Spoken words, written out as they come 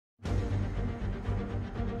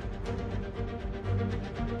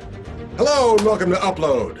Hello and welcome to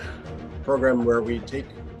Upload, a program where we take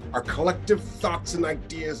our collective thoughts and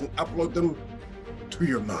ideas and upload them to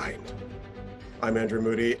your mind. I'm Andrew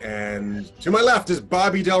Moody, and to my left is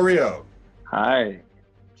Bobby Del Rio. Hi.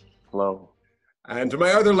 Hello. And to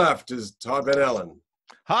my other left is Todd Van Ellen.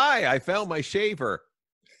 Hi, I found my shaver.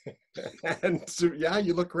 And yeah,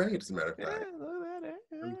 you look great, as a matter of fact.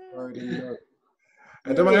 Yeah, I'm sorry to know.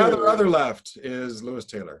 And to my other left is Lewis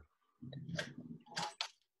Taylor.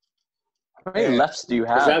 How many lefts do you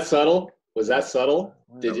have? Was that subtle? Was that subtle?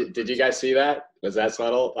 Did you guys see that? Was that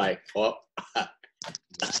subtle? Like, oh.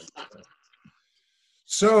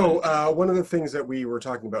 So one of the things that we were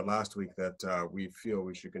talking about last week that we feel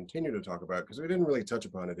we should continue to talk about, because we didn't really touch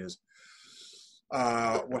upon it, is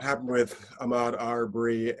what happened with Ahmaud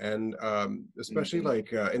Arbery, and especially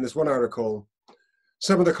like in this one article,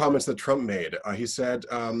 some of the comments that Trump made. He said,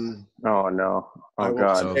 oh no. Oh I will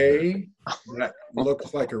God. say that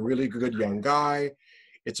looks like a really good young guy.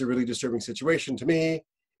 It's a really disturbing situation to me.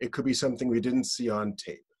 It could be something we didn't see on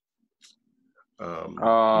tape.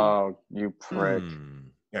 Oh, you prick.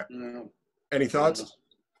 Yeah. Any thoughts?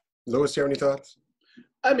 Lewis, do you have any thoughts?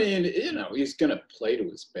 I mean, he's going to play to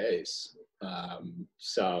his base.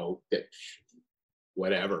 So,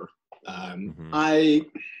 whatever. I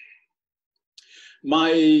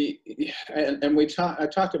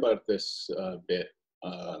talked about this a bit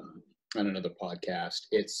on another podcast.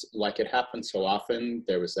 It's like it happened so often.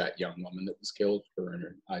 There was that young woman that was killed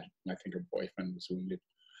I think her boyfriend was wounded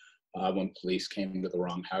when police came to the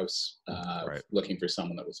wrong house looking for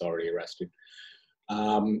someone that was already arrested.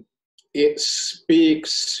 It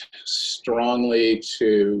speaks strongly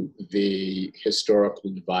to the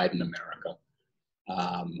historical divide in America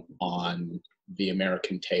on the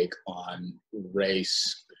American take on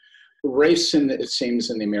race. Race, it seems,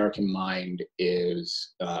 in the American mind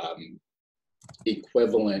is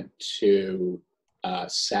equivalent to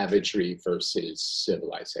savagery versus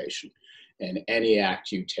civilization. And any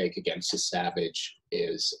act you take against a savage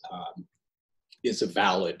is a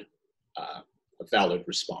valid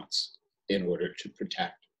response in order to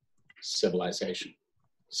protect civilization.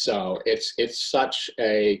 So it's such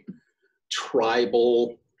a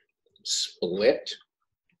tribal split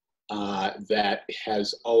that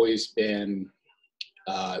has always been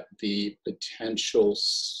the potential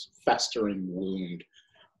festering wound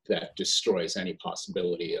that destroys any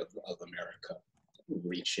possibility of America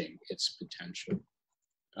reaching its potential.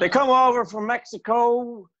 They come over from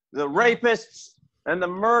Mexico, the rapists and the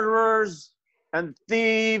murderers and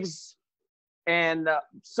thieves, and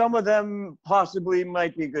some of them possibly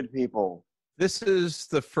might be good people. This is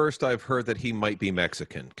the first I've heard that he might be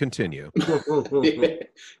Mexican. Continue.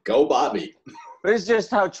 Go, Bobby. But it's just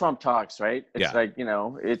how Trump talks, right? It's like,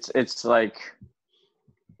 it's like,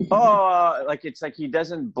 it's like he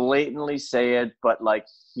doesn't blatantly say it, but like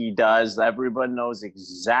he does. Everyone knows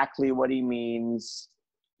exactly what he means.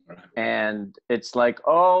 Right. And it's like,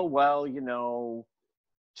 oh, well,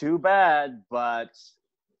 too bad, but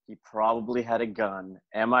he probably had a gun.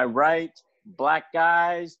 Am I right? Black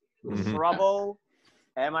guys, trouble.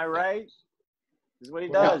 Am I right? This is what he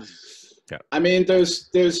does. Yeah. I mean, there's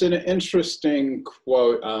an interesting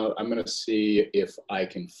quote. I'm going to see if I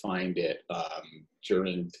can find it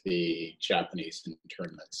during the Japanese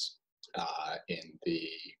internments in the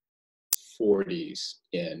 40s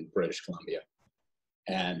in British Columbia,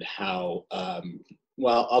 and how.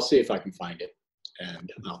 I'll see if I can find it,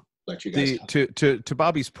 and I'll let you guys. To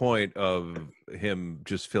Bobby's point of him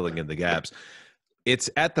just filling in the gaps.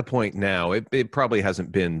 It's at the point now, it probably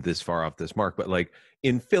hasn't been this far off this mark, but like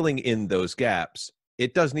in filling in those gaps,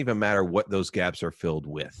 it doesn't even matter what those gaps are filled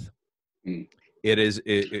with. It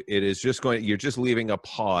is just going, you're just leaving a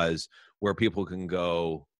pause where people can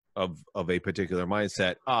go of a particular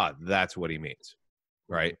mindset. That's what he means.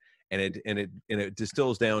 Right. And it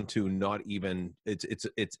distills down to not even, it's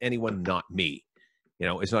anyone, not me.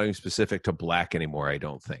 It's not even specific to black anymore. I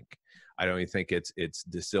don't even think it's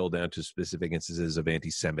distilled down to specific instances of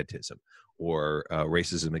anti-Semitism or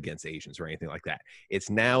racism against Asians or anything like that. It's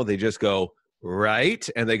now they just go, right,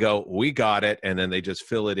 and they go, we got it, and then they just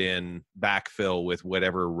fill it in, backfill with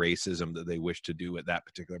whatever racism that they wish to do at that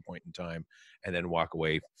particular point in time, and then walk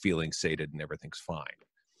away feeling sated and everything's fine.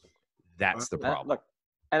 That's the problem. Look,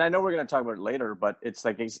 and I know we're going to talk about it later, but it's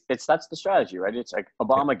like that's the strategy, right? It's like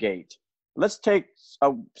Obamagate. Let's take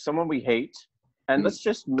someone we hate, and let's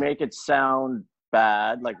just make it sound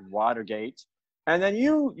bad, like Watergate. And then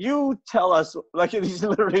you tell us, like, he's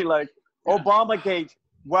literally like, Obamagate.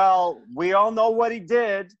 Well, we all know what he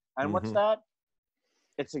did. And what's that?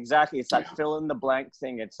 It's that fill in the blank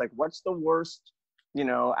thing. It's like, what's the worst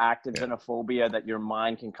active Yeah. xenophobia that your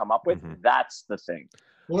mind can come up with. Mhm. That's the thing.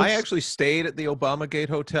 Well, I let's- actually stayed at the Obamagate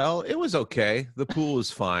Hotel. It was okay. The pool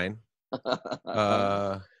was fine.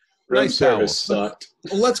 Room Nice service towels. sucked.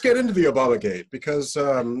 let's get into the Obamagate because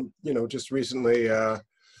just recently,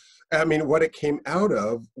 what it came out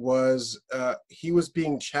of was he was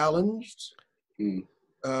being challenged Hmm.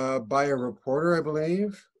 by a reporter, I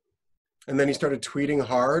believe, and then he started tweeting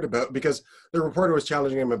hard about because the reporter was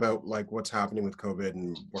challenging him about like what's happening with COVID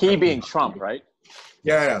and He being Trump, right?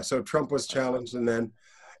 Yeah. So Trump was challenged, and then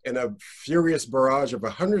in a furious barrage of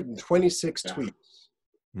 126 Yeah. tweets,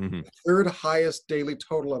 Mhm. the third highest daily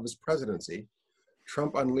total of his presidency,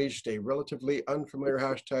 Trump unleashed a relatively unfamiliar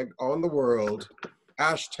hashtag on the world,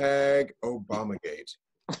 hashtag Obamagate.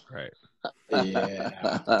 Right.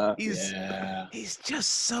 Yeah. He's Yeah. he's just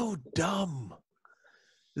so dumb.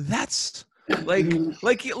 That's like and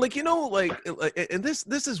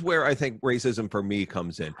this is where I think racism for me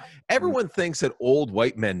comes in. Everyone thinks that old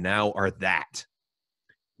white men now are that.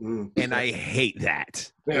 Mm. And I hate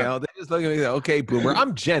that. Yeah. They just look at me like, okay, boomer,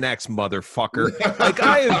 I'm Gen X, motherfucker. Like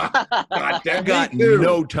I have got Me too.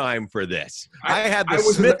 no time for this. I had the I was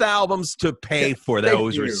in Smith albums to pay for Thank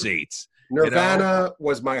those you. receipts. Nirvana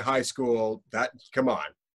was my high school. Come on,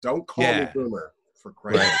 don't call me Yeah. boomer for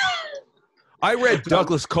Christ's Right. I read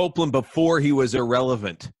Douglas Copeland before he was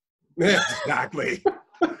irrelevant. Exactly.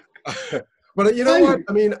 But you know what?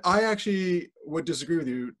 I mean, I actually would disagree with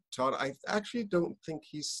you, Todd. I actually don't think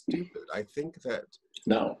he's stupid. I think that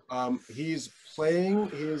No. he's playing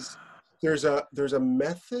his. There's a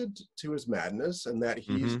method to his madness, and that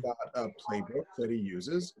he's got a playbook that he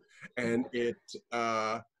uses, and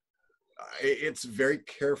it's very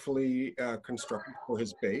carefully constructed for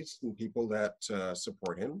his base and people that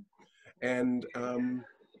support him. And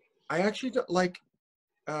I actually don't like,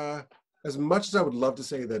 as much as I would love to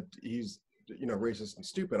say that he's racist and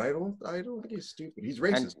stupid. I don't think he's stupid. He's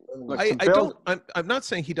racist. look, I'm not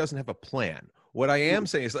saying he doesn't have a plan. What I am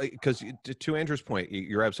saying is, like, because to Andrew's point,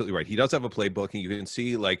 you're absolutely right. He does have a playbook, and you can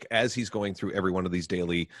see, like, as he's going through every one of these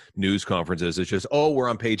daily news conferences, it's just, oh, we're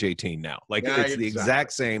on page 18 now. Like, Yeah, it's the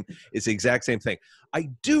exact same. It's the exact same thing. I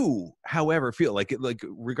do, however, feel like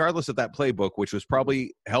regardless of that playbook, which was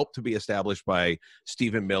probably helped to be established by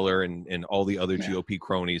Stephen Miller and all the other GOP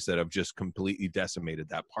cronies that have just completely decimated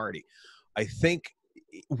that party, I think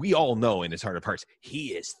we all know in his heart of hearts,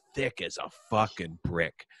 he is thick as a fucking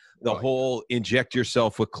brick. The whole inject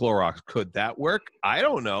yourself with Clorox, could that work? I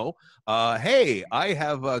don't know. Hey, I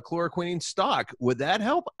have chloroquine stock. Would that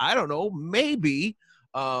help? I don't know. Maybe.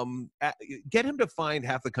 Get him to find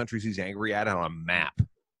half the countries he's angry at on a map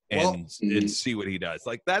and see what he does.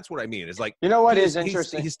 Like, that's what I mean. It's like, you know what is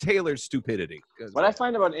interesting? He's tailored stupidity. What I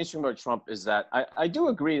find interesting about Trump is that I do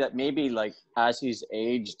agree that maybe, like, as he's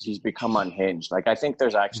aged, he's become unhinged. Like, I think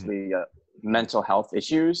there's actually mental health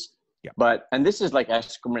issues. Yeah. And this is like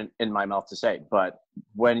excrement in my mouth to say, but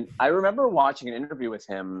when I remember watching an interview with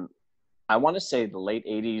him, I want to say the late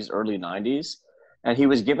 80s, early 90s, and he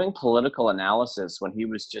was giving political analysis when he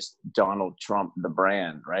was just Donald Trump, the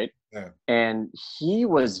brand, right? Yeah. And he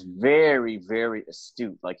was very, very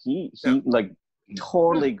astute. Like he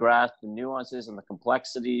totally grasped the nuances and the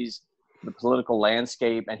complexities, the political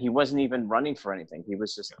landscape, and he wasn't even running for anything. He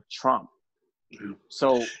was just Trump.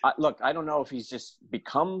 So, look, I don't know if he's just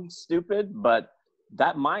become stupid, but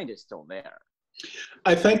that mind is still there.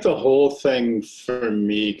 I think the whole thing for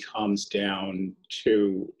me comes down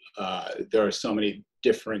to there are so many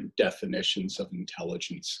different definitions of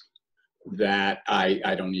intelligence that I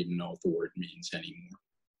don't even know what the word means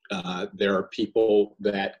anymore. There are people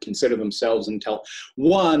that consider themselves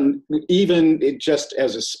even just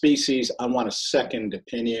as a species, I want a second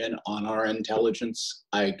opinion on our intelligence.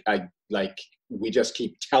 We just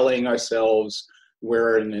keep telling ourselves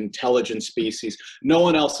we're an intelligent species. No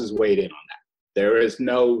one else has weighed in on that. There is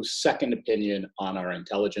no second opinion on our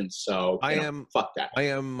intelligence. So fuck that. I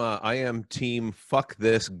am team fuck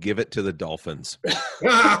this, give it to the Dolphins.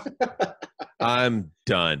 I'm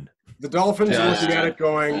done. The Dolphins are looking at it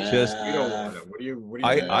going, we don't want it. What do you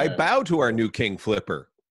I bow to our new king Flipper.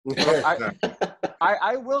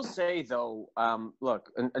 I will say though, look,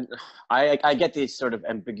 and I get this sort of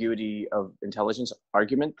ambiguity of intelligence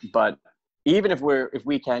argument, but even if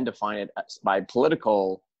we can define it by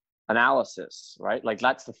political analysis, right? Like,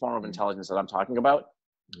 that's the form of intelligence that I'm talking about.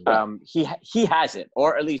 He has it,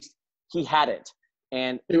 or at least he had it,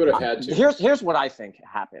 and he would have had to. Here's what I think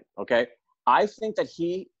happened. Okay, I think that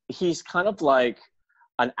he's kind of like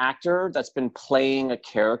an actor that's been playing a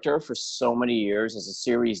character for so many years as a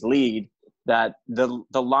series lead that the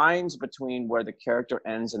lines between where the character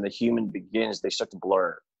ends and the human begins, they start to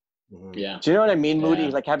blur. Mhm. Yeah. Do you know what I mean, Moody? Yeah.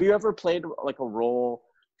 Like, have you ever played like a role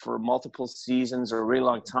for multiple seasons or a really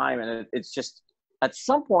long time, and it's just at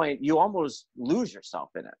some point you almost lose yourself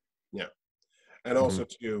in it? Yeah. And also,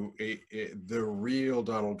 too, the real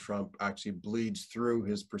Donald Trump actually bleeds through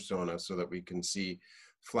his persona so that we can see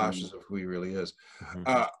flashes of who he really is.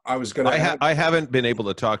 I was going to add. I haven't been able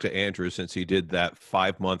to talk to Andrew since he did that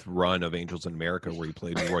 5-month run of Angels in America where he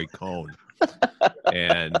played Roy Cohn.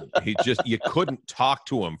 And you couldn't talk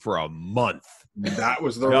to him for a month. That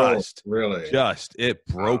was the role, Just, really. it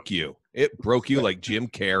broke you. It broke you like Jim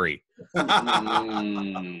Carrey.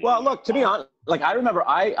 Well, look, to be honest, like I remember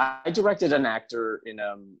I directed an actor in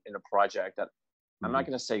a project that I'm not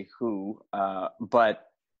going to say who, but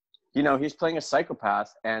you know, he's playing a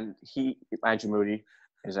psychopath, and Andrew Moody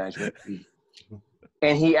is Andrew,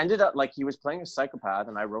 and he ended up like he was playing a psychopath,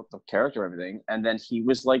 and I wrote the character and everything, and then he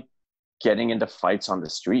was like getting into fights on the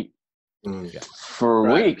street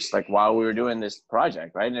for weeks, like while we were doing this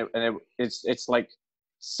project, right? And it's like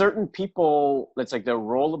certain people, it's like their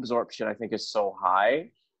role absorption, I think, is so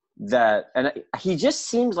high that, and he just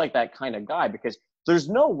seems like that kind of guy, because there's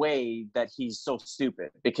no way that he's so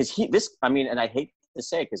stupid, because and I hate to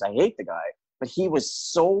say it because I hate the guy, but he was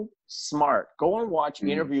so smart. Go and watch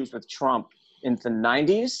interviews with Trump in the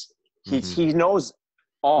 90s. He knows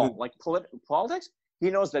all, like politics. He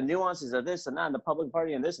knows the nuances of this and that, and the public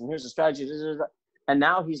party and this, and here's the strategy. And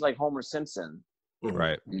now he's like Homer Simpson.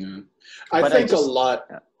 Right. Yeah. I think a lot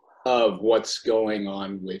of what's going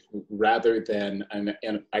on with, rather than,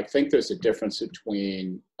 and I think there's a difference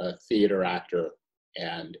between a theater actor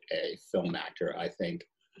and a film actor. I think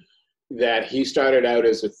that he started out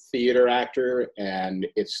as a theater actor, and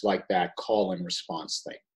it's like that call and response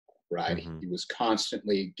thing, right? He was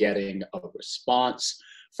constantly getting a response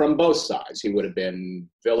from both sides. He would have been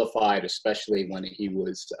vilified, especially when he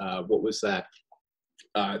was, what was that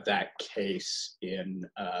case in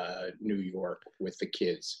New York with the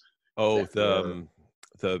kids? Oh, not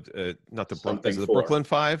the is it the Brooklyn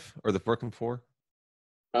Five or the Brooklyn Four?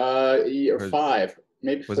 Or five,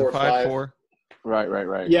 maybe was 4 it or 5? 5. 4?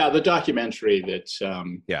 Right. Yeah, the documentary that.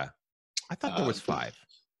 Yeah, I thought there was 5.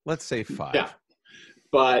 Let's say 5. Yeah,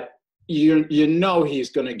 but you know he's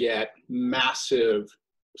going to get massive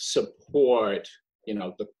support. You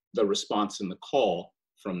know, the response and the call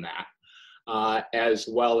from that, as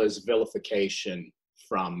well as vilification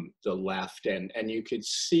from the left, and you could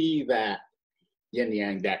see that yin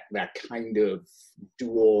yang, that kind of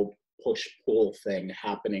dual push-pull thing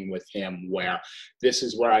happening with him, where this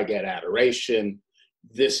is where I get adoration,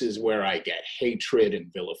 this is where I get hatred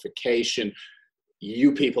and vilification.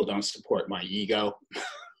 You people don't support my ego.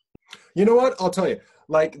 You know what? I'll tell you.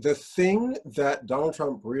 Like, the thing that Donald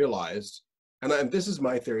Trump realized, and this is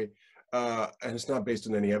my theory, and it's not based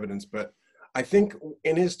on any evidence, but I think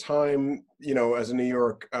in his time, you know, as a New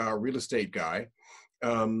York real estate guy,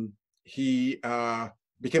 he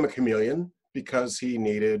became a chameleon because he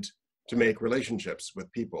needed to make relationships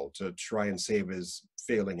with people to try and save his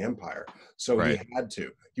failing empire. So he had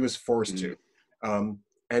to. He was forced to.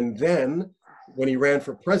 And then when he ran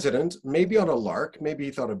for president, maybe on a lark, maybe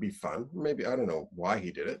he thought it'd be fun. Maybe, I don't know why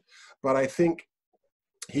he did it. But I think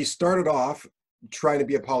he started off trying to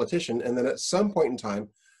be a politician. And then at some point in time,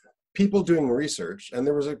 people doing research, and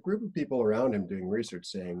there was a group of people around him doing research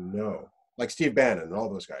saying no, like Steve Bannon and all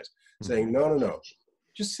those guys, saying, no,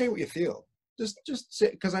 just say what you feel. Just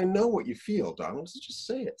say, because I know what you feel, Donald. Just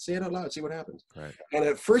say it out loud, see what happens. Right. And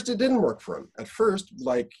at first it didn't work for him. At first,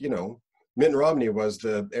 like, you know, Mitt Romney was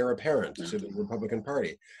the heir apparent to the Republican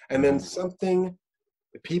Party. And then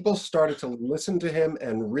people started to listen to him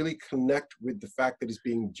and really connect with the fact that he's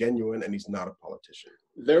being genuine and he's not a politician.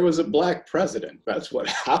 There was a black president. That's what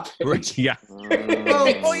happened. Right. Yeah.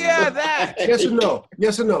 Oh yeah, that. Yes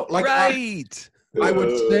and no. Like, right. I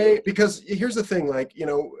would say, because here's the thing, like, you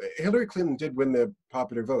know, Hillary Clinton did win the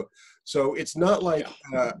popular vote. So it's not like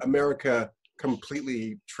America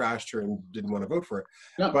completely trashed her and didn't want to vote for her.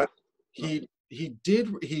 No. But he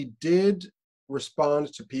did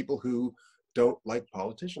respond to people who don't like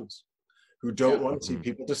politicians, who don't want to see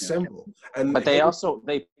people dissemble. And but they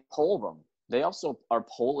poll them. They also are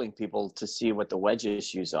polling people to see what the wedge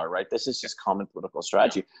issues are, right? This is just common political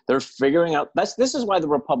strategy. They're figuring out this is why the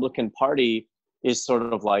Republican Party is sort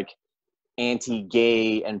of like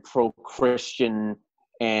anti-gay and pro-Christian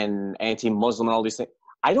and anti-Muslim and all these things.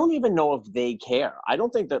 I don't even know if they care. I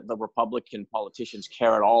don't think that the Republican politicians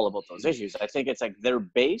care at all about those issues. I think it's like their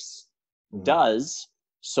base does,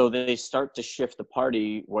 so they start to shift the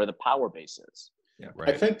party where the power base is. Yeah, right.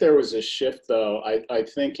 I think there was a shift, though. I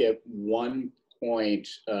think at one point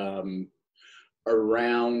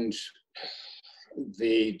around,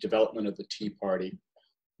 the development of the Tea Party,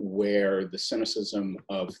 where the cynicism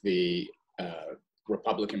of the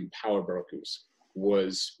Republican power brokers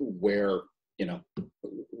was where,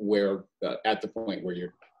 at the point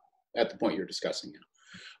you're discussing now.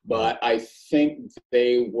 But I think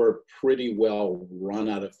they were pretty well run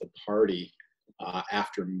out of the party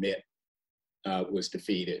after Mitt was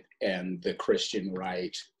defeated, and the Christian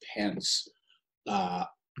right, Pence,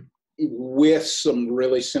 with some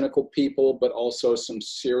really cynical people, but also some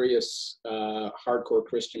serious hardcore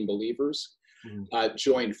Christian believers,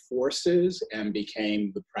 joined forces and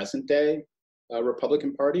became the present day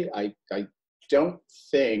Republican Party. I don't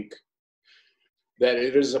think that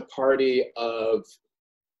it is a party of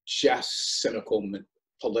just cynical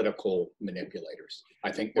political manipulators.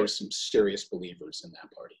 I think there's some serious believers in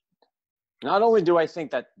that party. Not only do I think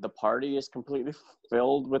that the party is completely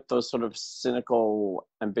filled with those sort of cynical,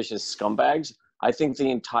 ambitious scumbags, I think the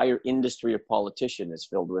entire industry of politician is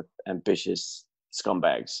filled with ambitious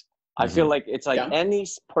scumbags. I feel like it's like any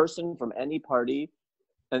person from any party,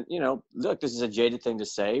 and look, this is a jaded thing to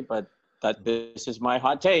say, but this is my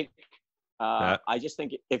hot take. I just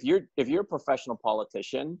think if you're a professional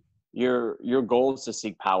politician, your goal is to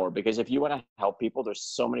seek power, because if you want to help people, there's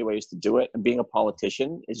so many ways to do it, and being a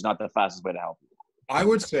politician is not the fastest way to help people. I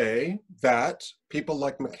would say that people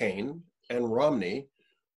like McCain and Romney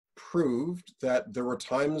proved that there were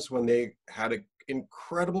times when they had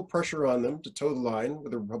incredible pressure on them to toe the line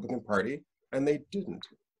with the Republican Party, and they didn't.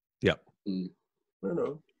 Yep.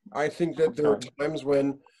 I think that there are times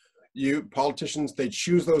when politicians, they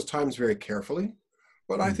choose those times very carefully.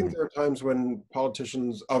 But I think there are times when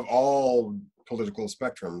politicians of all political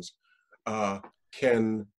spectrums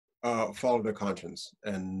can follow their conscience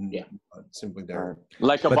and simply there.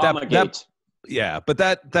 Like Obamagate. But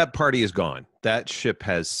that party is gone. That ship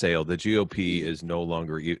has sailed. The GOP is no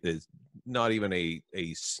longer, is not even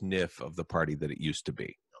a sniff of the party that it used to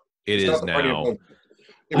be. It is now. I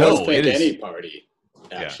don't think any party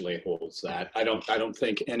actually holds that. I don't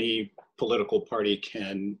think any political party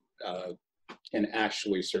can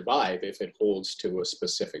actually survive if it holds to a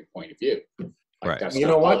specific point of view. That's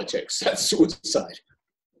not politics. That's suicide.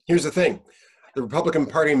 Here's the thing. The Republican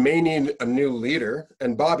Party may need a new leader.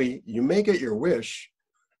 And Bobby, you may get your wish,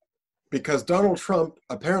 because Donald Trump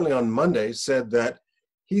apparently on Monday said that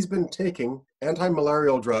he's been taking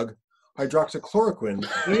anti-malarial drug hydroxychloroquine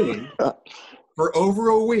daily for over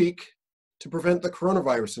a week to prevent the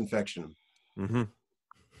coronavirus infection.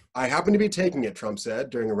 I happen to be taking it, Trump said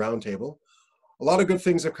during a roundtable. A lot of good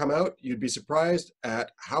things have come out. You'd be surprised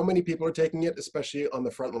at how many people are taking it, especially on the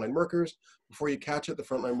frontline workers. Before you catch it, the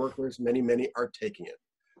frontline workers, many are taking it.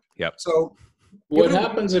 Yep. So what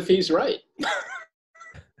happens if he's right? It's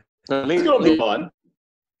going to be fun.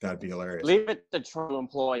 That'd be hilarious. Leave it to Trump to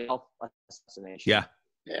employ health assassination.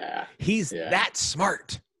 Yeah. He's that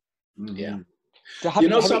smart. Yeah.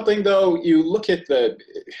 Something though, you look at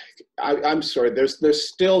I'm sorry, there's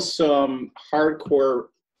still some hardcore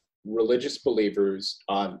religious believers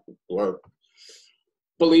or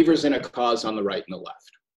believers in a cause on the right and the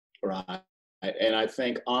left, right? And I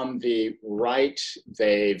think on the right,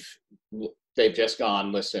 they've just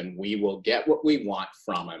gone, listen, we will get what we want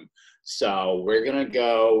from him. So we're going to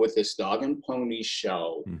go with this dog and pony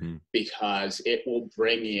show because it will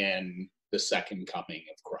bring in the second coming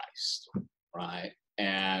of Christ, right?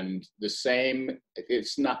 And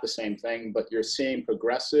it's not the same thing, but you're seeing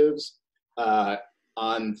progressives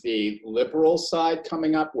on the liberal side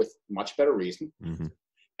coming up with much better reason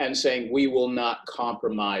and saying we will not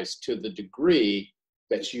compromise to the degree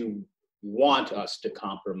that you want us to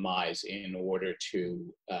compromise in order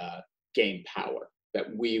to gain power,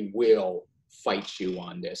 that we will fight you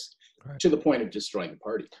on this to the point of destroying the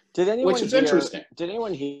party, which is interesting. Did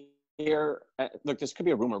anyone hear, look, this could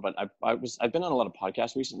be a rumor, but I've been on a lot of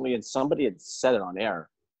podcasts recently, and somebody had said it on air.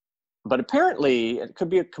 But apparently, it could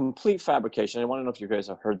be a complete fabrication. I want to know if you guys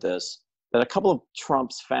have heard this, that a couple of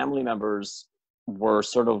Trump's family members were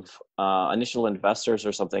sort of initial investors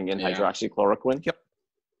or something in hydroxychloroquine.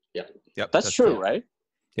 Yep. That's true, right?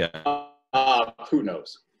 Yeah. Who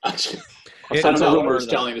knows? I don't know who's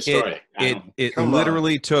telling the story. It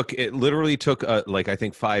literally took I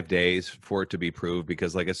think 5 days for it to be proved,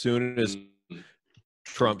 because like as soon as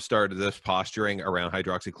Trump started this posturing around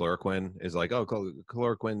hydroxychloroquine, is like, oh,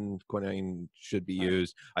 quinine should be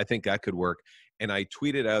used. I think that could work. And I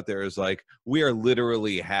tweeted out there is like, we are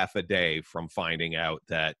literally half a day from finding out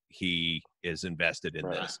that he is invested in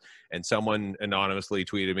this. And someone anonymously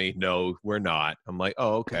tweeted me, no, we're not. I'm like,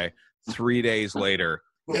 oh, okay. 3 days later,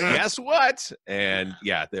 guess what? And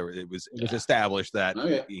it was established that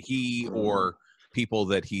he or people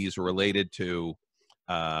that he's related to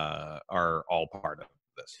are all part of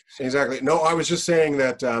this. Exactly. No, I was just saying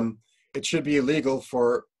that it should be illegal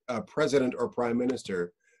for a president or prime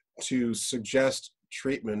minister to suggest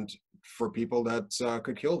treatment for people that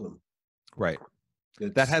could kill them. Right.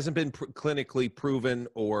 That hasn't been clinically proven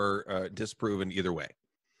or disproven either way.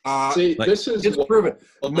 See, like, this is it's proven.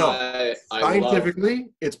 No, I scientifically,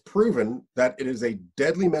 it's proven that it is a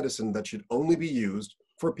deadly medicine that should only be used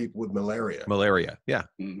for people with malaria. Malaria, yeah.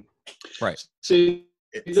 Right. See,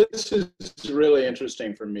 this is really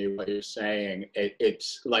interesting for me, what you're saying.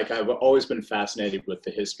 It's like I've always been fascinated with the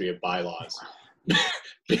history of bylaws.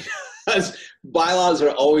 Because bylaws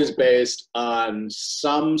are always based on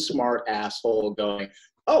some smart asshole going,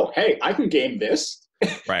 oh, hey, I can game this.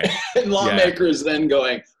 Right. And lawmakers then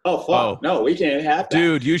going, oh, fuck, no, we can't have that.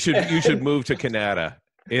 Dude, you should move to Canada.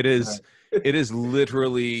 It is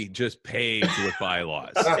literally just paved with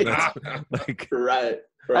bylaws. Like, right.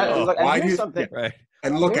 Look, and Why here's do- something. right.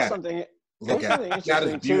 And look Here's at something. it. Look Here's at something it. That is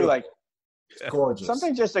interesting too. beautiful. Like It's gorgeous.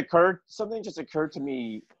 something just occurred to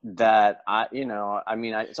me that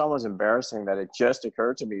it's almost embarrassing that it just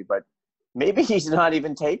occurred to me, but maybe he's not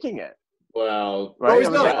even taking it. Well, Right? he's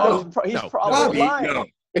not. He's No. probably Bobby, lying. no.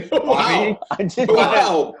 wow. I didn't.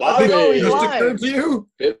 Wow, I know Bobby. he's Just lying. occurred to you?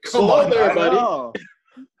 Come on there, I buddy. know.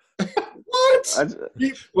 What?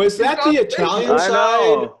 Was that the Italian I side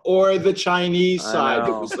know. or the Chinese I side that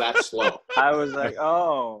know. was that slow? I was like,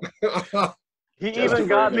 oh. He Just even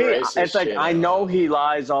got deferring me. the racist It's like shit I out. know he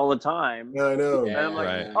lies all the time, I know. and I'm like,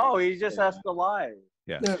 Right. oh, he just has to lie.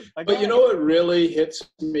 Yeah. Yeah. But you know what really hits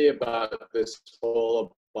me about this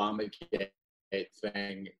whole Obamagate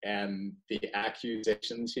thing and the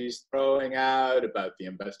accusations he's throwing out about the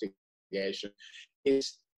investigation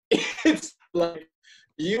is it's like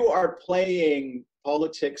you are playing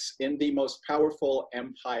politics in the most powerful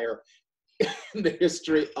empire in the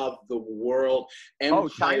history of the world. Oh,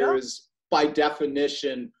 China? Empires, by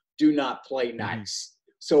definition, do not play nice.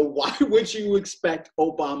 So why would you expect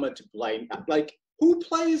Obama to play? Like, who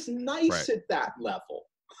plays nice at that level?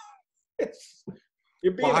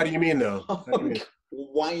 You're being Well, how do you mean, though? How do you mean?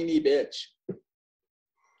 whiny bitch.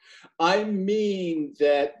 I mean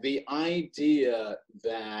that the idea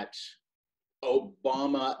that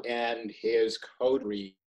Obama and his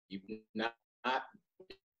coterie not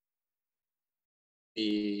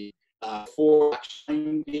be for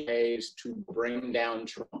 90 days to bring down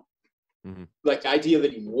Trump. Mhm. Like the idea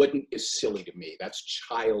that he wouldn't is silly to me. That's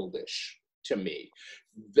childish to me.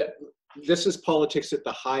 This is politics at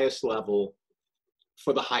the highest level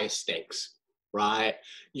for the highest stakes, right?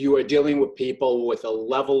 You are dealing with people with a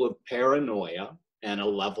level of paranoia and a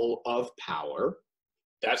level of power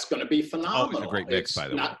that's going to be phenomenal. Always a great mix, by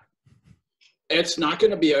the way. It's not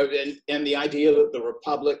going to be, and the idea that the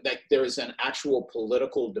Republic, that there is an actual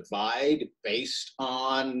political divide based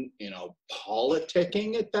on,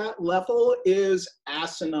 politicking at that level is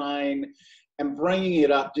asinine. And bringing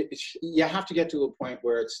it up, you have to get to a point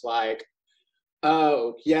where it's like,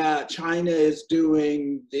 oh, yeah, China is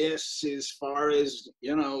doing this as far as,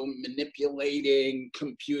 manipulating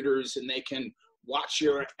computers and they can watch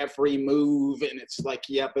your every move. And it's like,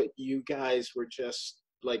 yeah, but you guys were just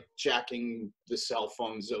like jacking the cell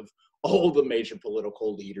phones of all the major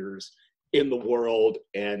political leaders in the world.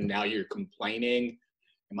 And now you're complaining.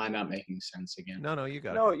 Am I not making sense again? No, you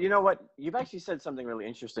got it. No, you know what? You've actually said something really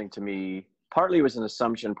interesting to me. Partly it was an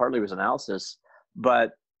assumption, partly it was analysis.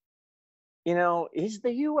 But, is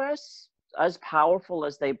the U.S. as powerful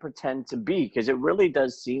as they pretend to be? Because it really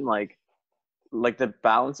does seem like the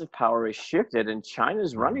balance of power is shifted and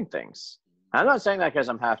China's running things. I'm not saying that because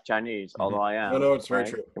I'm half Chinese, although I am. No, it's very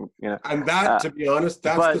right? true. You know, And that, to be honest,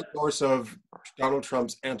 that's but- the source of Donald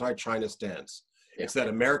Trump's anti-China stance. It's that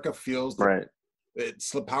America feels that right.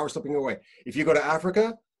 it's power slipping away. If you go to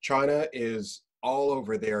Africa, China is all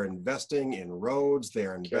over. They're investing in roads.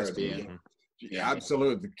 They're investing Caribbean.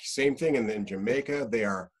 absolutely the same thing in Jamaica. They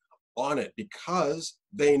are on it because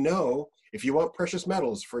they know if you want precious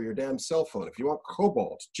metals for your damn cell phone, if you want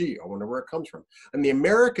cobalt, gee, I wonder where it comes from. And the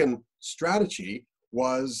American strategy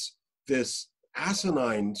was this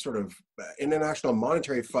asinine sort of international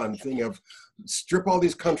monetary fund thing of strip all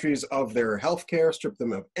these countries of their healthcare, strip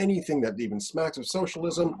them of anything that even smacks of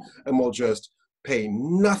socialism, and we'll just pay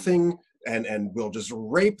nothing and we'll just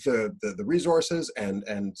rape the resources and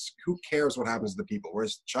who cares what happens to the people.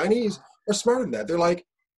 Whereas Chinese are smarter than that. They're like,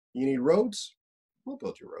 you need roads? We'll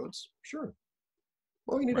build your roads. Sure.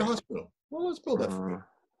 Well, you need a hospital. Well, let's build that for you.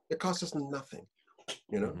 It costs us nothing,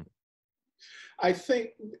 I think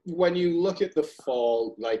when you look at the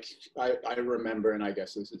fall, like I remember, and I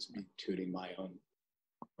guess this is me tooting my own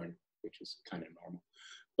horn, which is kind of normal.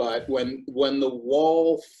 But when the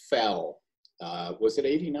wall fell, was it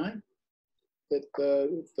 89 that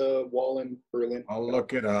the wall in Berlin? I'll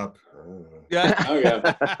look it up. Yeah. Oh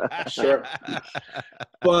yeah, sure.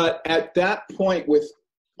 But at that point, with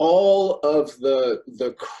all of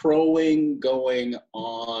the crowing going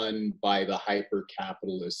on by the hyper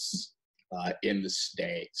capitalists in the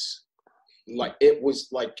States, like it was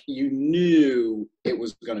like you knew it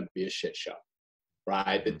was going to be a shit show,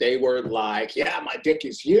 right? That they were like, yeah, my dick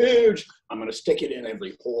is huge. I'm going to stick it in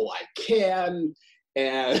every hole I can.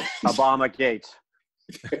 And Obamagate.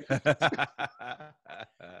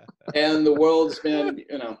 and the world's been,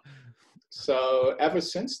 you know, so ever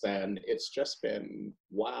since then, it's just been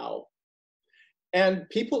wow. And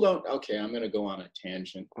people don't, okay, I'm going to go on a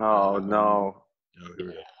tangent. Oh, no.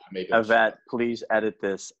 Yeah, maybe I Yvette, please edit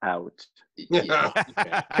this out. should. Yeah,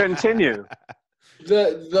 okay. Continue.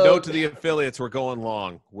 The Note to the affiliates, we're going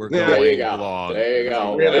long. We're Yeah, there you going go. long. There you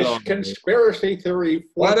go. Really This long. conspiracy theory.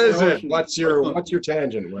 What is it? What's What's your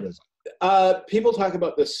tangent? What is people talk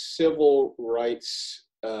about the civil rights.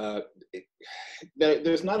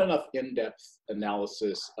 There's not enough in-depth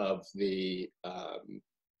analysis of the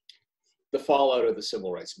fallout of the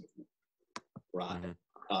civil rights movement, right? Mhm.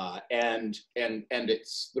 And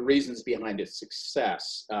it's the reasons behind its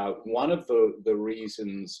success. One of the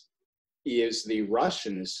reasons is the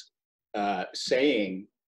Russians saying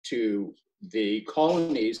to the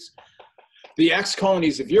colonies, the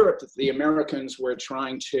ex-colonies of Europe that the Americans were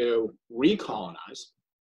trying to recolonize.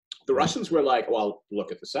 The Russians were like, well,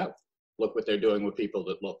 look at the South. Look what they're doing with people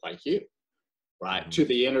that look like you, right? To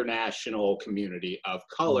the international community of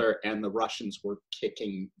color, and the Russians were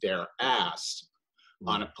kicking their ass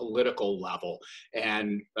on a political level.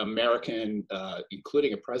 And American,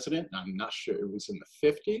 including a president, I'm not sure, it was in the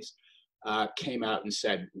 50s, came out and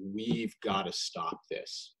said, we've got to stop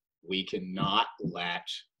this. We cannot let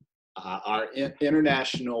our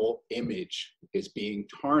international image is being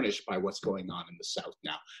tarnished by what's going on in the South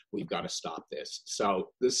now. We've got to stop this. So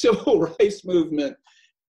the civil rights movement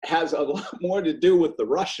has a lot more to do with the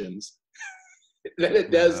Russians than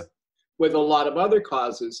it does with a lot of other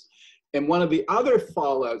causes. And one of the other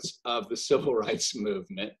fallouts of the civil rights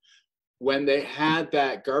movement, when they had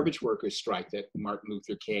that garbage workers strike that Martin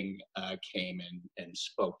Luther King came and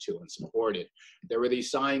spoke to and supported, there were these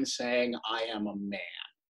signs saying, I am a man,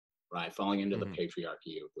 right? Falling into the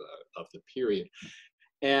patriarchy of the period.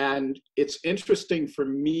 And it's interesting for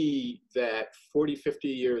me that 40, 50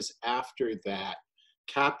 years after that,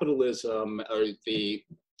 capitalism, or the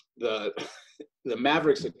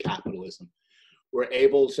mavericks of capitalism, were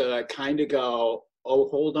able to kind of go, oh,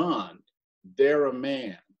 hold on, they're a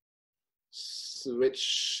man,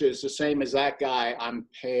 which is the same as that guy I'm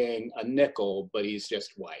paying a nickel, but he's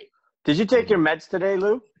just white. Did you take your meds today,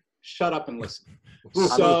 Lou? Shut up and listen.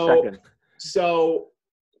 I'm So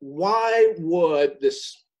why would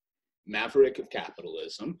this maverick of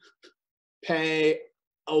capitalism pay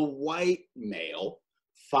a white male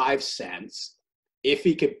 5 cents if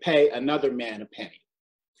he could pay another man a penny?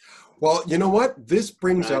 Well, you know what? This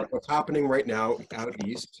brings up what's happening right now out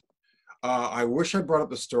east. I wish I brought up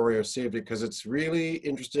the story or saved it because it's really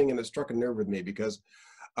interesting and it struck a nerve with me because,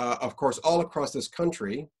 of course, all across this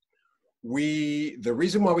country, the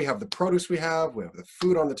reason why we have the produce we have the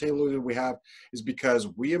food on the table that we have, is because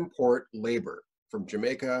we import labor from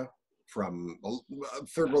Jamaica, from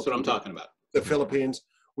third world. That's what I'm talking about. The Philippines.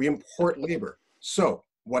 We import labor. So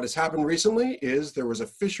what has happened recently is there was a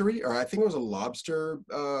fishery, or I think it was a lobster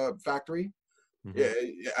factory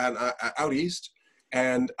out east,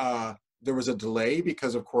 and there was a delay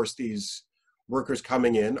because, of course, these workers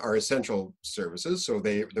coming in are essential services, so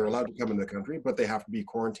they're allowed to come into the country, but they have to be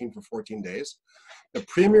quarantined for 14 days. The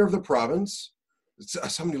premier of the province,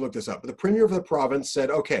 somebody looked this up, but the premier of the province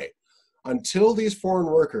said, okay, until these foreign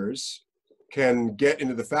workers can get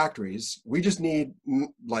into the factories, we just need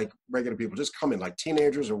like regular people, just come in, like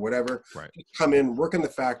teenagers or whatever, come in, work in the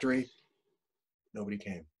factory. Nobody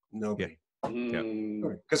came. Nobody.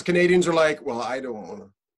 Because Canadians are like, well, I don't want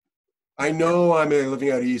to. I know I'm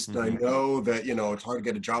living out east, and I know that, you know, it's hard to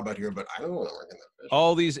get a job out here, but I don't want to work in that.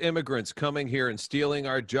 All these immigrants coming here and stealing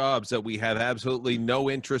our jobs that we have absolutely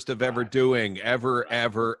no interest of ever doing, ever.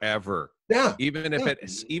 Yeah. Even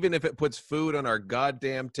if it puts food on our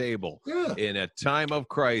goddamn table in a time of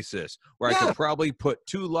crisis, where I could probably put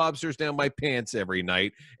 2 lobsters down my pants every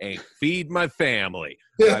night and feed my family.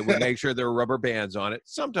 I would make sure there are rubber bands on it.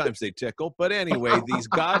 Sometimes they tickle, but anyway, these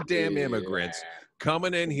goddamn immigrants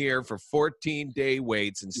coming in here for 14-day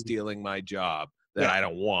waits and stealing my job that I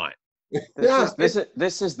don't want.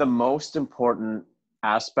 This is the most important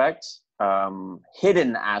aspect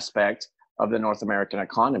hidden aspect of the North American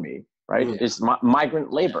economy, right? Yeah. Is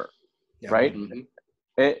migrant labor, Yeah. right? Mhm.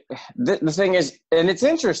 The thing is, and it's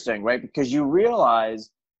interesting, right? Because you realize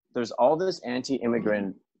there's all this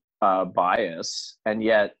anti-immigrant bias, and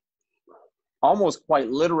yet almost quite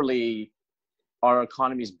literally our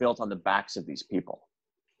economy is built on the backs of these people,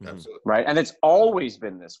 Absolutely. right? And it's always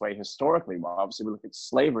been this way historically. Well, obviously we look at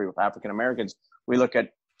slavery with African Americans, we look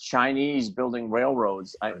at Chinese building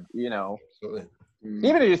railroads. Absolutely.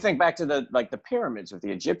 Even if you think back to the pyramids with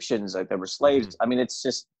the Egyptians, like, there were slaves. I mean,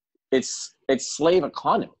 it's slave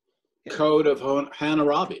economy. Code of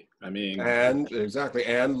Hammurabi. I mean, And exactly.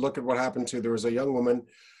 And look at what happened to, there was a young woman,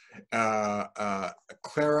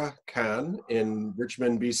 Clara Khan in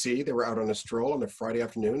Richmond, BC. They were out on a stroll on a Friday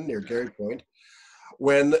afternoon near Gary Point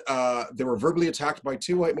when they were verbally attacked by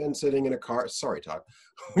two white men sitting in a car. Sorry, Todd.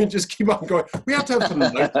 We just keep on going. We have to have some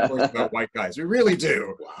nice stories about white guys. We really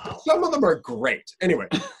do. wow. Some of them are great. Anyway,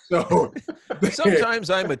 so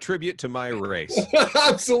Sometimes I'm a tribute to my race.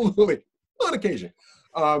 absolutely, on occasion.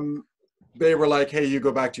 They were like, hey, you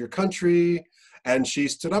go back to your country. And she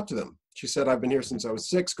stood up to them. She said, I've been here since I was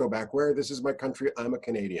 6. Go back where? This is my country. I'm a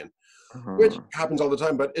Canadian. Which happens all the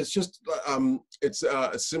time. But it's just,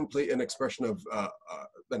 it's simply an expression of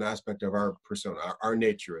an aspect of our persona, our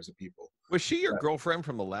nature as a people. Was she your girlfriend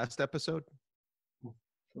from the last episode?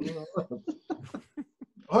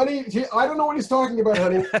 Honey, I don't know what he's talking about,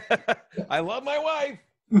 honey. I love my wife.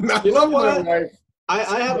 I You know love my what? wife.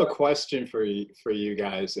 I have a question for you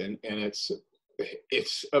guys, and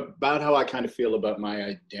it's about how I kind of feel about my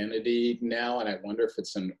identity now, and I wonder if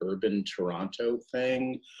it's an urban Toronto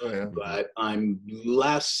thing. Oh, yeah. But I'm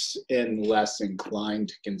less and less inclined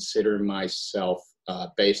to consider myself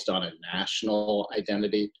based on a national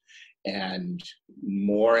identity, and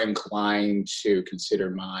more inclined to consider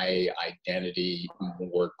my identity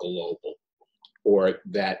more global, or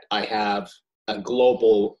that I have a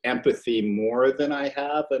global empathy more than I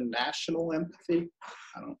have a national empathy.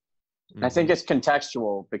 I think it's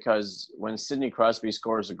contextual, because when Sidney Crosby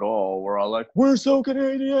scores a goal, we're all like, we're so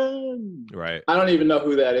Canadian. Right. I don't even know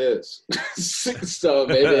who that is. So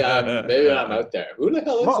maybe I'm out there. Who the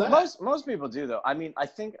hell is that? Most people do, though. I mean, I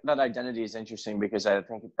think that identity is interesting because I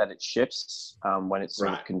think that it shifts when it's sort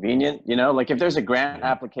of Right. convenient. You know, like if there's a grant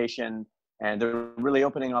application and they're really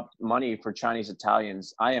opening up money for Chinese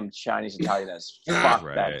Italians, I am Chinese Italian as fuck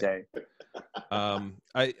Right. that day.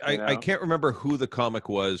 I can't remember who the comic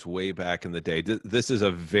was way back in the day. This is a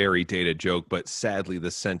very dated joke, but sadly the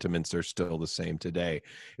sentiments are still the same today.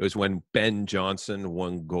 It was when Ben Johnson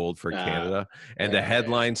won gold for Canada, and the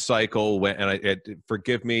headline cycle went, and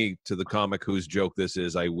forgive me to the comic whose joke this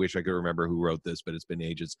is. I wish I could remember who wrote this, but it's been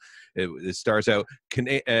ages. It starts out,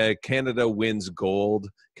 Canada wins gold,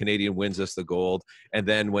 Canadian wins us the gold. And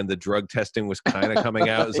then when the drug testing was kind of coming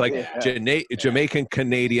out, it's like Jamaican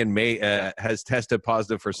Canadian has tested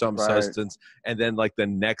positive for some substance. And then like the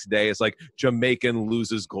next day, it's like Jamaican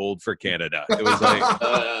loses gold for Canada. It was like,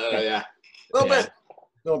 yeah. A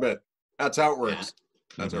little bit. That's how it works.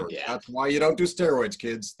 That's how it works. Yeah. That's why you don't do steroids,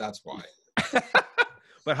 kids. That's why.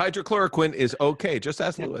 but hydrochloroquine is okay. Just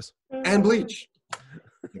ask Lewis. And bleach.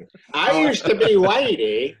 I used to be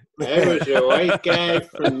whitey. I was a white guy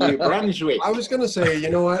from New Brunswick. I was going to say,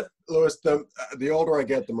 you know what, Lewis, the older I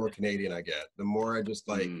get, the more Canadian I get. The more I just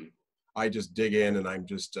like, I just dig in, and I'm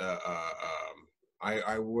just,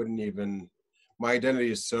 I wouldn't even, my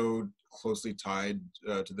identity is so closely tied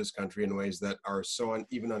to this country in ways that are so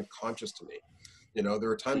even unconscious to me. You know,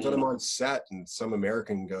 there are times when I'm on set and some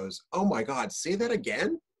American goes, oh my God, say that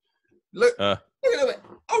again? Look at it.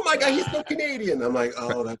 Oh my God, he's so Canadian. I'm like,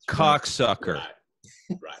 oh, that's cocksucker.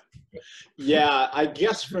 Right. Yeah, I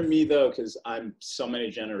guess for me though, because I'm so many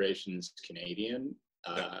generations Canadian.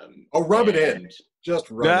 Rub it in. Just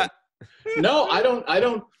rub it. No, I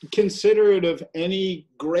don't consider it of any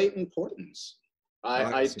great importance.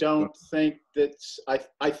 I don't think that's.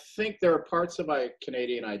 I think there are parts of my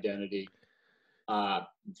Canadian identity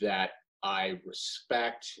that I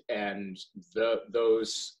respect, and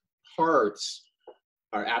those parts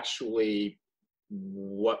are actually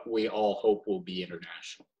what we all hope will be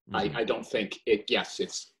international. I don't think it. Yes,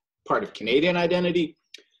 it's part of Canadian identity,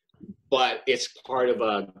 but it's part of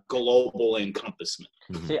a global encompassment.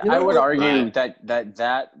 See, I would argue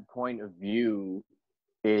that point of view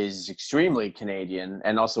is extremely Canadian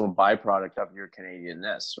and also a byproduct of your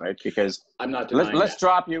Canadianness, right? Because I'm not denying let's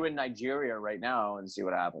drop you in Nigeria right now and see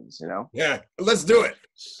what happens, you know? Yeah, let's do it.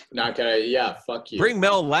 Not gonna, yeah, fuck you. Bring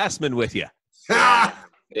Mel Lastman with you. Yeah.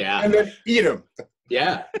 And then eat him.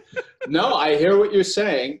 Yeah. No, I hear what you're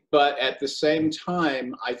saying, but at the same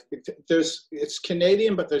time, it's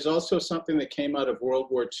Canadian, but there's also something that came out of World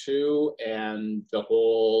War II and the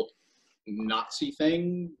whole Nazi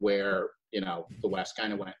thing where, the West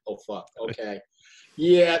kind of went, oh, fuck, okay.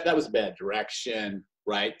 Yeah, that was bad direction,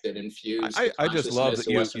 right? That infused I just love that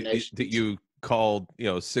of Western nations. you called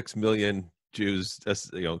 6 million Jews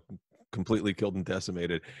completely killed and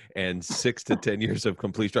decimated, and 6 to 10 years of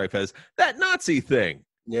complete strife as that Nazi thing.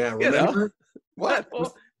 Yeah, remember? What?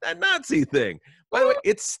 That Nazi thing. By the way,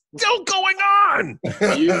 it's still going on.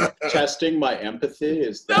 Are you testing my empathy?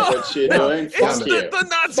 Is that what you're doing? It's Fuck you. the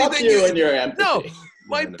Nazi Fuck thing. you and your empathy. No,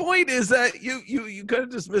 my point is that you kind of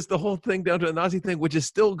dismiss the whole thing down to a Nazi thing, which is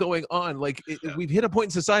still going on. Like we've hit a point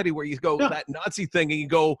in society where you go that Nazi thing, and you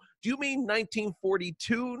go, do you mean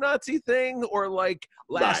 1942 Nazi thing or like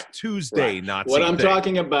last Tuesday Nazi? What I'm thing?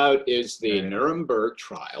 talking about is the Nuremberg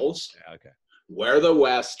trials, where the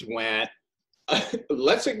West went.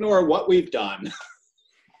 Let's ignore what we've done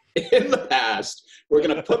in the past. We're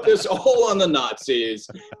going to put this all on the Nazis,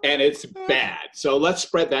 and it's bad. So let's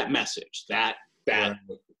spread that message. That bad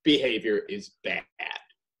behavior is bad,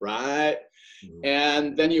 right?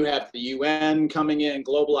 And then you have the UN coming in,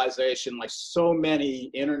 globalization, like so many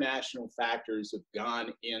international factors have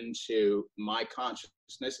gone into my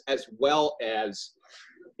consciousness, as well as,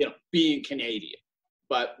 being Canadian.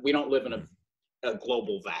 But we don't live in a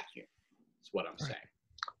global vacuum, is what I'm saying.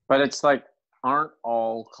 But it's like, aren't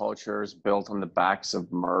all cultures built on the backs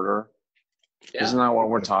of murder? Yeah. Isn't that what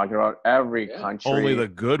we're talking about? Every country. Only the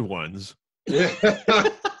good ones. Yeah.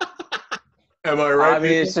 Am I right? I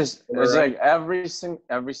mean, it's like every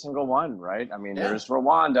single one, right? I mean, there's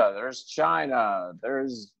Rwanda, there's China,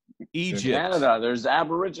 there's Egypt, Canada, there's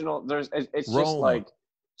Aboriginal, it's Rome.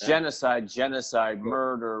 Just like genocide,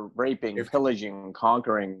 murder, raping, pillaging,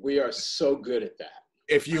 conquering. We are so good at that.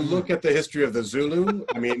 If you look at the history of the Zulu,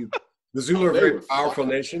 I mean, the Zulu are a very powerful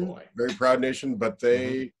nation, very proud nation, but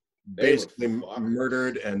they basically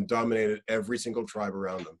murdered and dominated every single tribe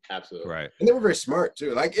around them. Absolutely. Right. And they were very smart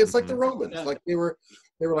too. Like it's like the Romans. Like they were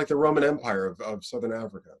like the Roman Empire of Southern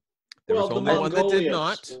Africa. There was only one that did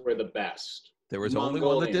not. Were the best. There was only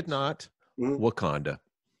one that did not. Wakanda.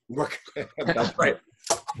 That's right.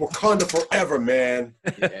 Wakanda forever, man.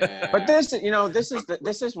 Yeah. But this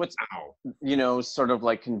is what's sort of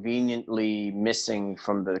like conveniently missing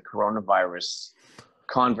from the coronavirus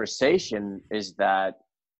conversation is that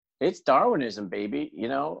it's Darwinism, baby.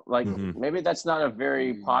 Maybe that's not a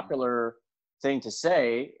very popular thing to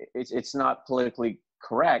say. It's not politically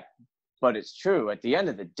correct, but it's true. At the end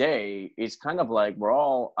of the day, it's kind of like we're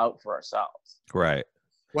all out for ourselves. Right.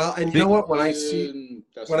 Well, and you know what? When I see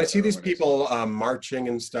these people marching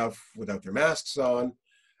and stuff without their masks on,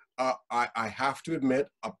 I have to admit,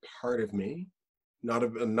 a part of me, not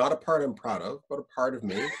a part I'm proud of, but a part of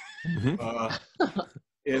me,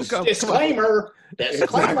 is disclaimer.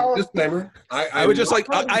 Disclaimer. I would just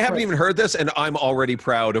I haven't even heard this, and I'm already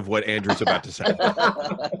proud of what Andrew's about to say.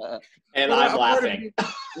 And I'm laughing.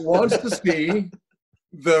 Wants to see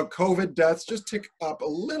the COVID deaths just tick up a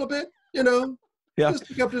little bit, just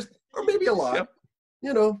tick up or maybe a lot,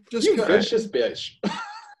 just you vicious bitch.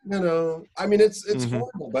 I mean, it's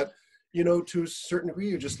horrible, but to a certain degree,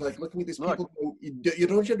 you're just like looking at these people. You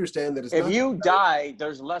don't understand that it's if you die,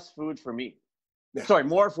 there's less food for me. Yeah. Sorry,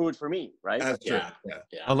 more food for me, right? That's true. Yeah.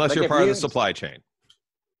 Unless you're part of the supply chain.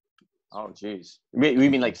 Oh, geez. You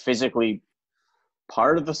mean like physically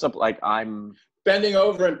part of the supply? Like I'm bending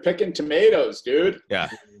over and picking tomatoes, dude. Yeah.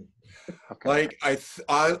 Okay. Like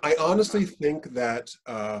I honestly think that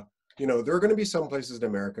there are going to be some places in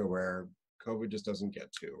America where COVID just doesn't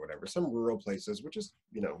get to, or whatever. Some rural places, which is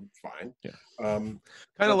fine. Yeah. Kind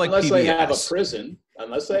of like unless PBS. they have a prison.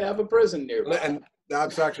 Unless they have a prison nearby. And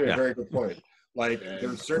that's actually a very good point. Like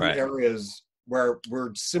there's certain areas where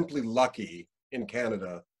we're simply lucky in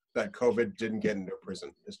Canada that COVID didn't get into a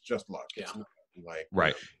prison. It's just luck. It's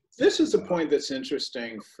right. This is a point that's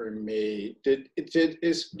interesting for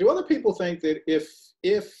do other people think that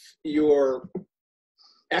if your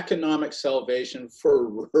economic salvation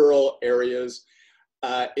for rural areas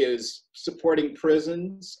is supporting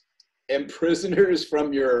prisons and prisoners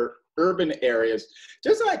from your urban areas,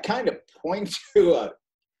 doesn't that kind of point to a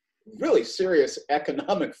really serious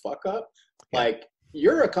economic fuck up? Like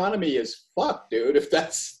your economy is fucked, dude, if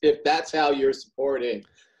that's how you're supporting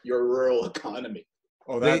your rural economy.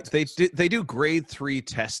 Oh, they do grade 3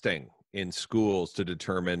 testing in schools to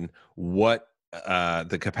determine what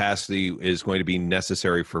the capacity is going to be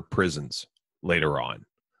necessary for prisons later on.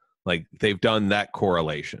 Like they've done that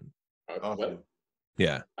correlation. Awesome.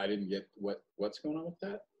 Yeah. I didn't get what's going on with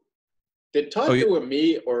that. Did Todd Oh, do a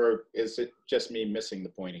me, or is it just me missing the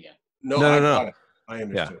point again? No, No, I no, no. got it. I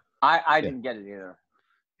understood. I Yeah. didn't get it either.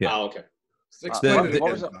 Yeah. Oh, okay. Explain it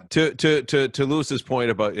what again, was it? Todd. To Lewis's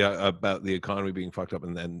point about the economy being fucked up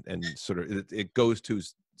and sort of it goes to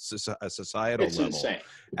a societal It's level. insane.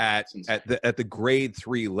 At It's insane. at the grade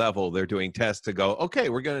 3 level, they're doing tests to go, okay,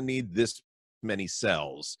 we're going to need this many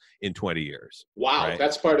cells in 20 years. Wow, right?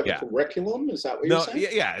 that's part of Yeah. the curriculum? Is that what you're No, saying?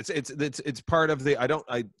 yeah, it's part of the.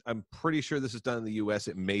 I'm pretty sure this is done in the U.S.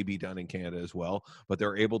 It may be done in Canada as well, but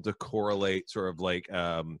they're able to correlate sort of like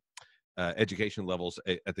education levels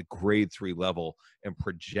at the grade 3 level and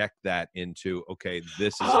project that into, okay,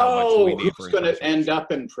 this is how much we need for who's going to incarceration. end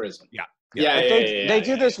up in prison? Yeah. Yeah, But yeah, they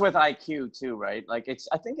do this with IQ too, right? Like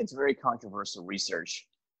I think it's very controversial research,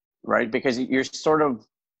 right? Because you're sort of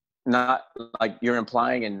not like you're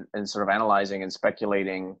implying and sort of analyzing and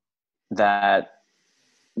speculating that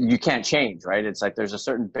you can't change, right? It's like there's a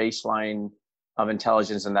certain baseline of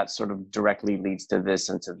intelligence and that sort of directly leads to this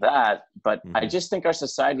and to that. But I just think our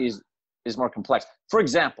society is more complex. For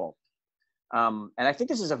example, and I think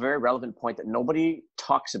this is a very relevant point that nobody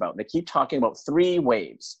talks about. They keep talking about 3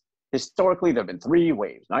 waves. Historically, there have been 3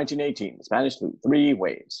 waves. 1918, the Spanish flu, 3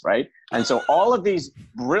 waves, right? And so all of these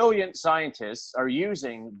brilliant scientists are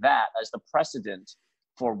using that as the precedent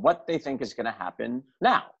for what they think is going to happen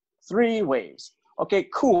now. 3 waves. Okay,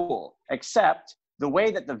 cool. Except the way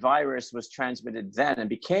that the virus was transmitted then and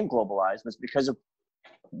became globalized was because of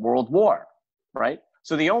World War, right?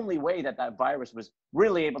 So the only way that that virus was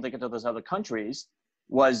really able to get to those other countries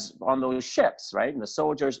was on those ships, right? And the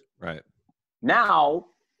soldiers. Right. Now,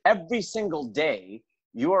 every single day,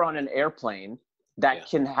 you are on an airplane that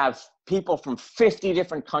can have people from 50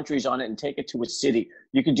 different countries on it and take it to a city.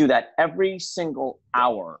 You can do that every single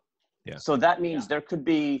hour. Yeah. So that means there could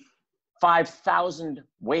be 5,000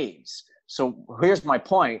 waves. So here's my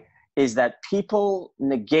point, is that people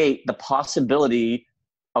negate the possibility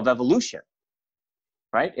of evolution,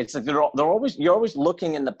 right? It's like you're always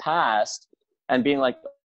looking in the past and being like,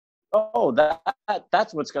 oh,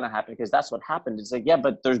 that's what's going to happen because that's what happened. It's like, yeah,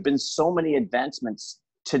 but there's been so many advancements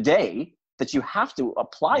today that you have to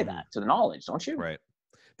apply that to the knowledge, don't you? Right.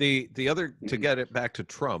 The other, to get it back to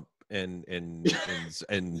Trump and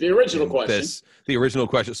the original question. The original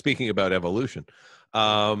question. Speaking about evolution,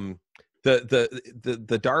 the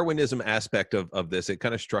Darwinism aspect of this, it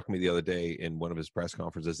kind of struck me the other day in one of his press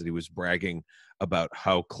conferences that he was bragging about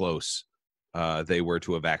how close they were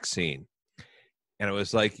to a vaccine. And it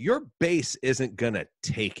was like, your base isn't going to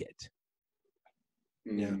take it.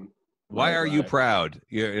 Yeah. Why are you proud?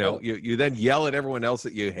 You then yell at everyone else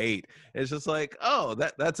that you hate. It's just like, oh,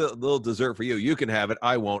 that's a little dessert for you. You can have it.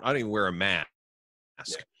 I won't. I don't even wear a mask,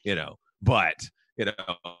 but the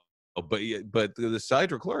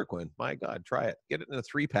hydrochloroquine, my God, try it. Get it in a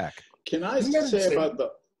 3-pack. Can I say about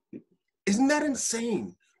Isn't that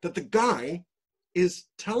insane that the guy is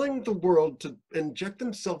telling the world to inject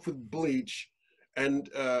himself with bleach and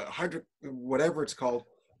whatever it's called,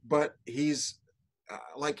 but he's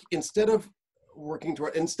instead of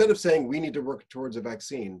saying we need to work towards a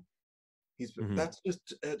vaccine, that's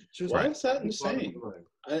just why is that insane?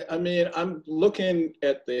 I mean, I'm looking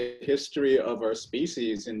at the history of our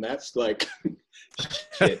species, and that's like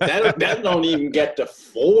shit. That don't even get to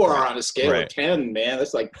 4 on a scale of 10, man.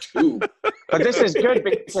 That's like 2. But this is good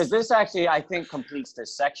because this actually, I think, completes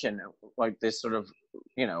this section, like this sort of,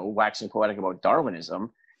 waxing poetic about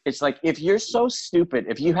Darwinism. It's like, if you're so stupid,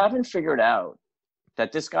 if you haven't figured out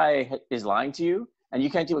that this guy is lying to you, and you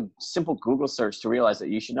can't do a simple Google search to realize that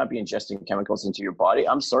you should not be ingesting chemicals into your body,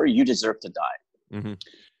 I'm sorry, you deserve to die. Mm-hmm.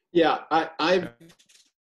 Yeah,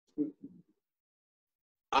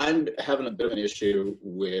 I'm having a bit of an issue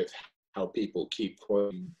with how people keep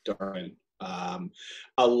quoting Darwin.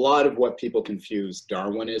 A lot of what people confuse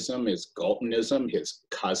Darwinism is Galtonism, his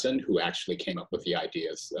cousin, who actually came up with the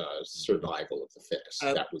idea of survival of the fittest.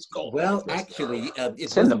 That was Galton. Well, actually,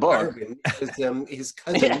 it's in the book. Darwin, it was his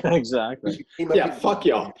cousin. Yeah, exactly. Yeah, fuck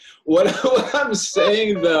y'all. What I'm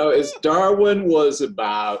saying, though, is Darwin was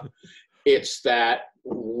about, it's that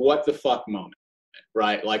what the fuck moment,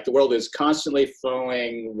 right? Like the world is constantly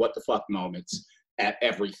throwing what the fuck moments at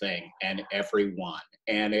everything and everyone.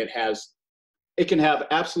 And it can have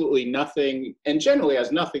absolutely nothing, and generally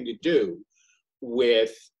has nothing to do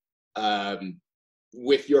with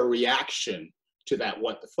your reaction to that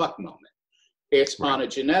what the fuck moment. It's on a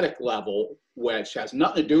genetic level, which has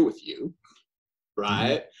nothing to do with you,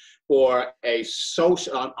 right? Or a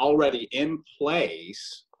social, already in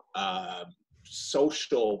place,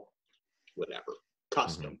 social, whatever,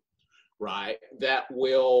 custom, right? That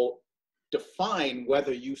will define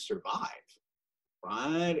whether you survive.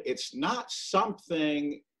 right? It's not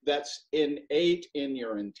something that's innate in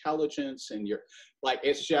your intelligence and your, like,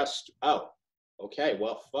 it's just, oh, okay,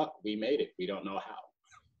 well, fuck, we made it. We don't know how.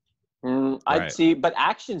 I'd Right. see, but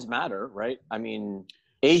actions matter, right? I mean,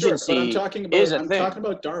 Sure, agency but I'm talking about, is a I'm thing. talking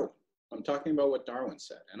about Darwin. I'm talking about what Darwin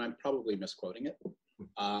said, and I'm probably misquoting it.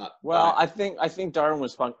 Well, I think Darwin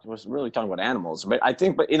was really talking about animals, but I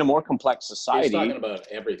think, but in a more complex he's society. talking about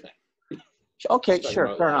everything. Okay, talking sure,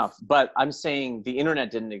 about fair life. enough. But I'm saying the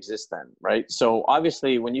internet didn't exist then, right? So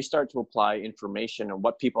obviously, when you start to apply information and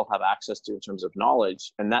what people have access to in terms of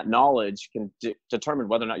knowledge, and that knowledge can determine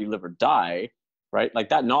whether or not you live or die, right? Like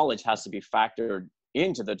that knowledge has to be factored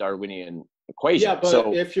into the Darwinian equation. Yeah, but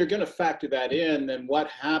so, if you're going to factor that in, then what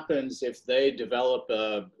happens if they develop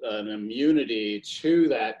an immunity to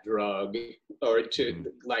that drug, or to,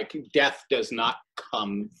 like, death does not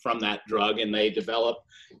come from that drug, and they develop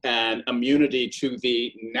an immunity to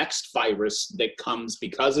the next virus that comes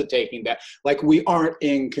because of taking that? Like, we aren't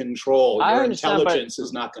in control. I Your understand, intelligence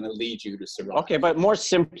is not going to lead you to survive. okay, but more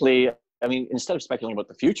simply, I mean, instead of speculating about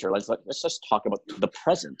the future, let's just talk about the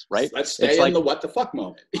present, right? Let's stay It's in like, the what the fuck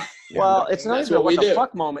moment. well, it's not That's even a what what we the do.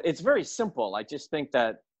 fuck moment. It's very simple. I just think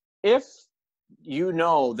that if you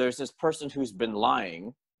know there's this person who's been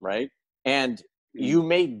lying, right? And you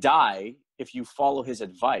may die if you follow his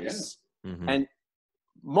advice. Mhm. And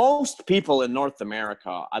most people in North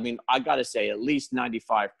America, I mean, I got to say at least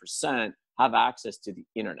 95% have access to the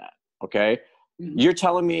internet, okay? You're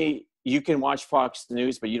telling me you can watch Fox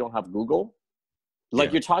News, but you don't have Google? Like,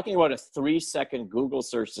 Yeah. you're talking about a 3-second Google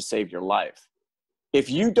search to save your life. If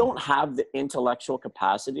you don't have the intellectual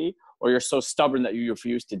capacity, or you're so stubborn that you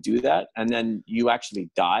refuse to do that, and then you actually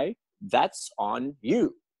die, that's on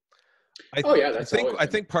you. Oh, yeah, that's always I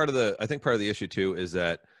been- think part of the issue too is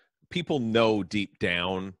that people know deep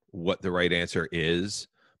down what the right answer is,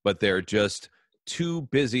 but they're just too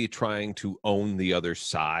busy trying to own the other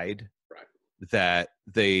side that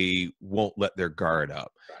they won't let their guard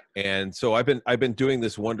up. And so I've been doing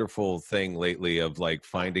this wonderful thing lately of like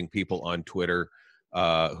finding people on Twitter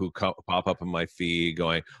who pop up in my feed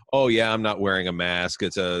going, oh yeah, I'm not wearing a mask,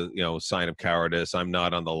 it's a sign of cowardice, I'm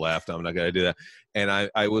not on the left, I'm not going to do that. And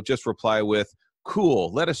I will just reply with,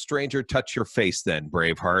 cool, let a stranger touch your face then,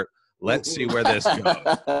 Braveheart, let's see where this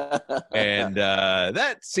goes. And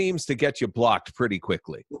that seems to get you blocked pretty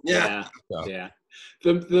quickly. Yeah. So. Yeah.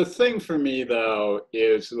 The thing for me, though,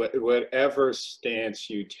 is whatever stance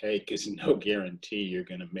you take is no guarantee you're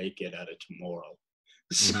going to make it out of tomorrow.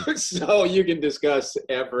 So you can discuss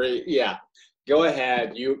go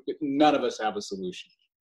ahead. None of us have a solution.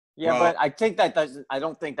 Yeah, Well- but I think I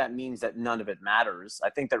don't think that means that none of it matters. I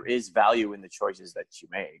think there is value in the choices that you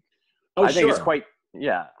make. Oh, I think it's sure. quite,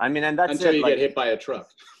 I mean, and that's Until it. you Like, get hit by a truck.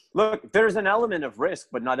 look, there's an element of risk,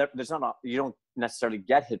 but you don't necessarily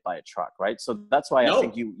get hit by a truck, right? So that's why I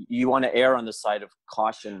think you want to err on the side of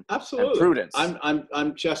caution Absolutely. and prudence.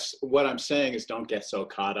 I'm just, what I'm saying is, don't get so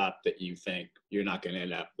caught up that you think you're not going to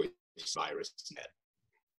end up with virus net.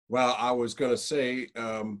 Well, I was going to say,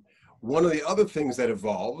 one of the other things that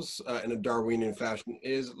evolves in a Darwinian fashion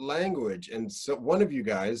is language. And so one of you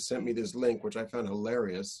guys sent me this link, which I found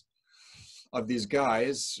hilarious, of these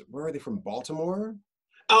guys. Where are they from? Baltimore?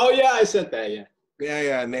 Oh, yeah, I sent that, yeah.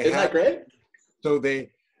 Yeah. And they Isn't that great?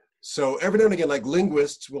 So every now and again, like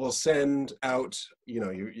linguists will send out,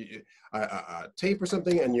 a tape or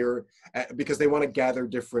something, and because they want to gather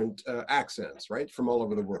different accents, right, from all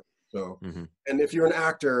over the world. So, and if you're an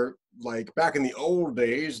actor, like back in the old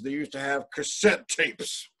days, they used to have cassette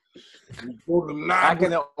tapes. Back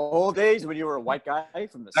in the old days when you were a white guy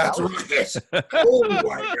from the That's South. right. Oh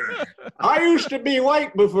my God. I used to be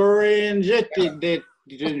white before I injected it.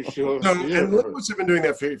 And linguists have been doing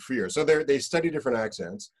that for years. So they study different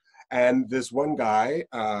accents. And this one guy,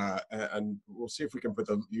 and we'll see if we can put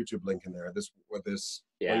the YouTube link in there. This one guy,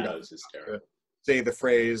 this is terrible. say the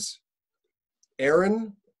phrase,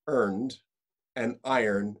 Aaron earned and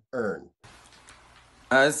iron earn.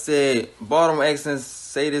 I said, Baltimore accents,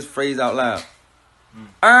 say this phrase out loud.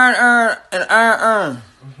 Earn, and earn.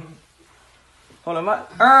 Hold on,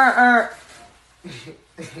 earn.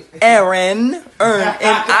 Aaron, earn,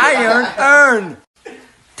 and iron, earn.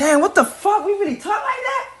 Damn, what the fuck? We really talk like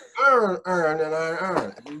that? Earn, and I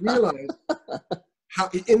earn. And you realize how,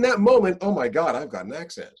 in that moment, oh my God, I've got an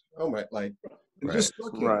accent. Oh my, like, Right. just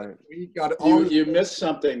looking, Right. we got all. You missed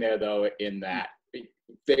something there, though, in that.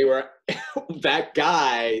 They were, that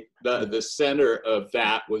guy, the center of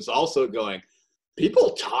that was also going,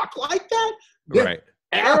 people talk like that? Right.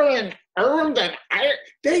 Aaron earned an iron.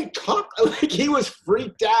 They talk like he was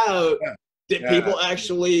freaked out that people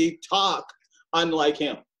actually talk unlike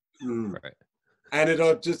him. Mm. Right. And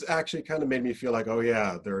it just actually kind of made me feel like, oh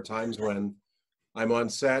yeah, there are times when I'm on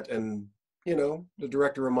set and, you know, the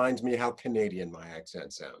director reminds me how Canadian my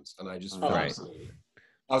accent sounds. And I just felt Right.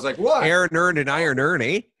 I was like, what? Aaron Earned and Iron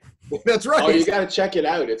Ernie. That's right. Oh, you got to check it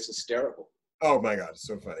out. It's hysterical. Oh my God, it's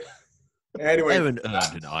so funny. Anyway, Evan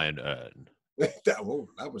Earned and Iron Earned. that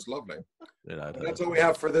was lovely. That's all we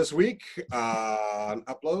have for this week. An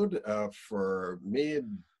upload for me,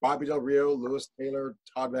 Bobby Del Rio, Lewis Taylor,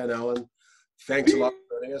 Todd Van Allen. Thanks a lot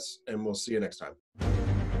for joining us, and we'll see you next time.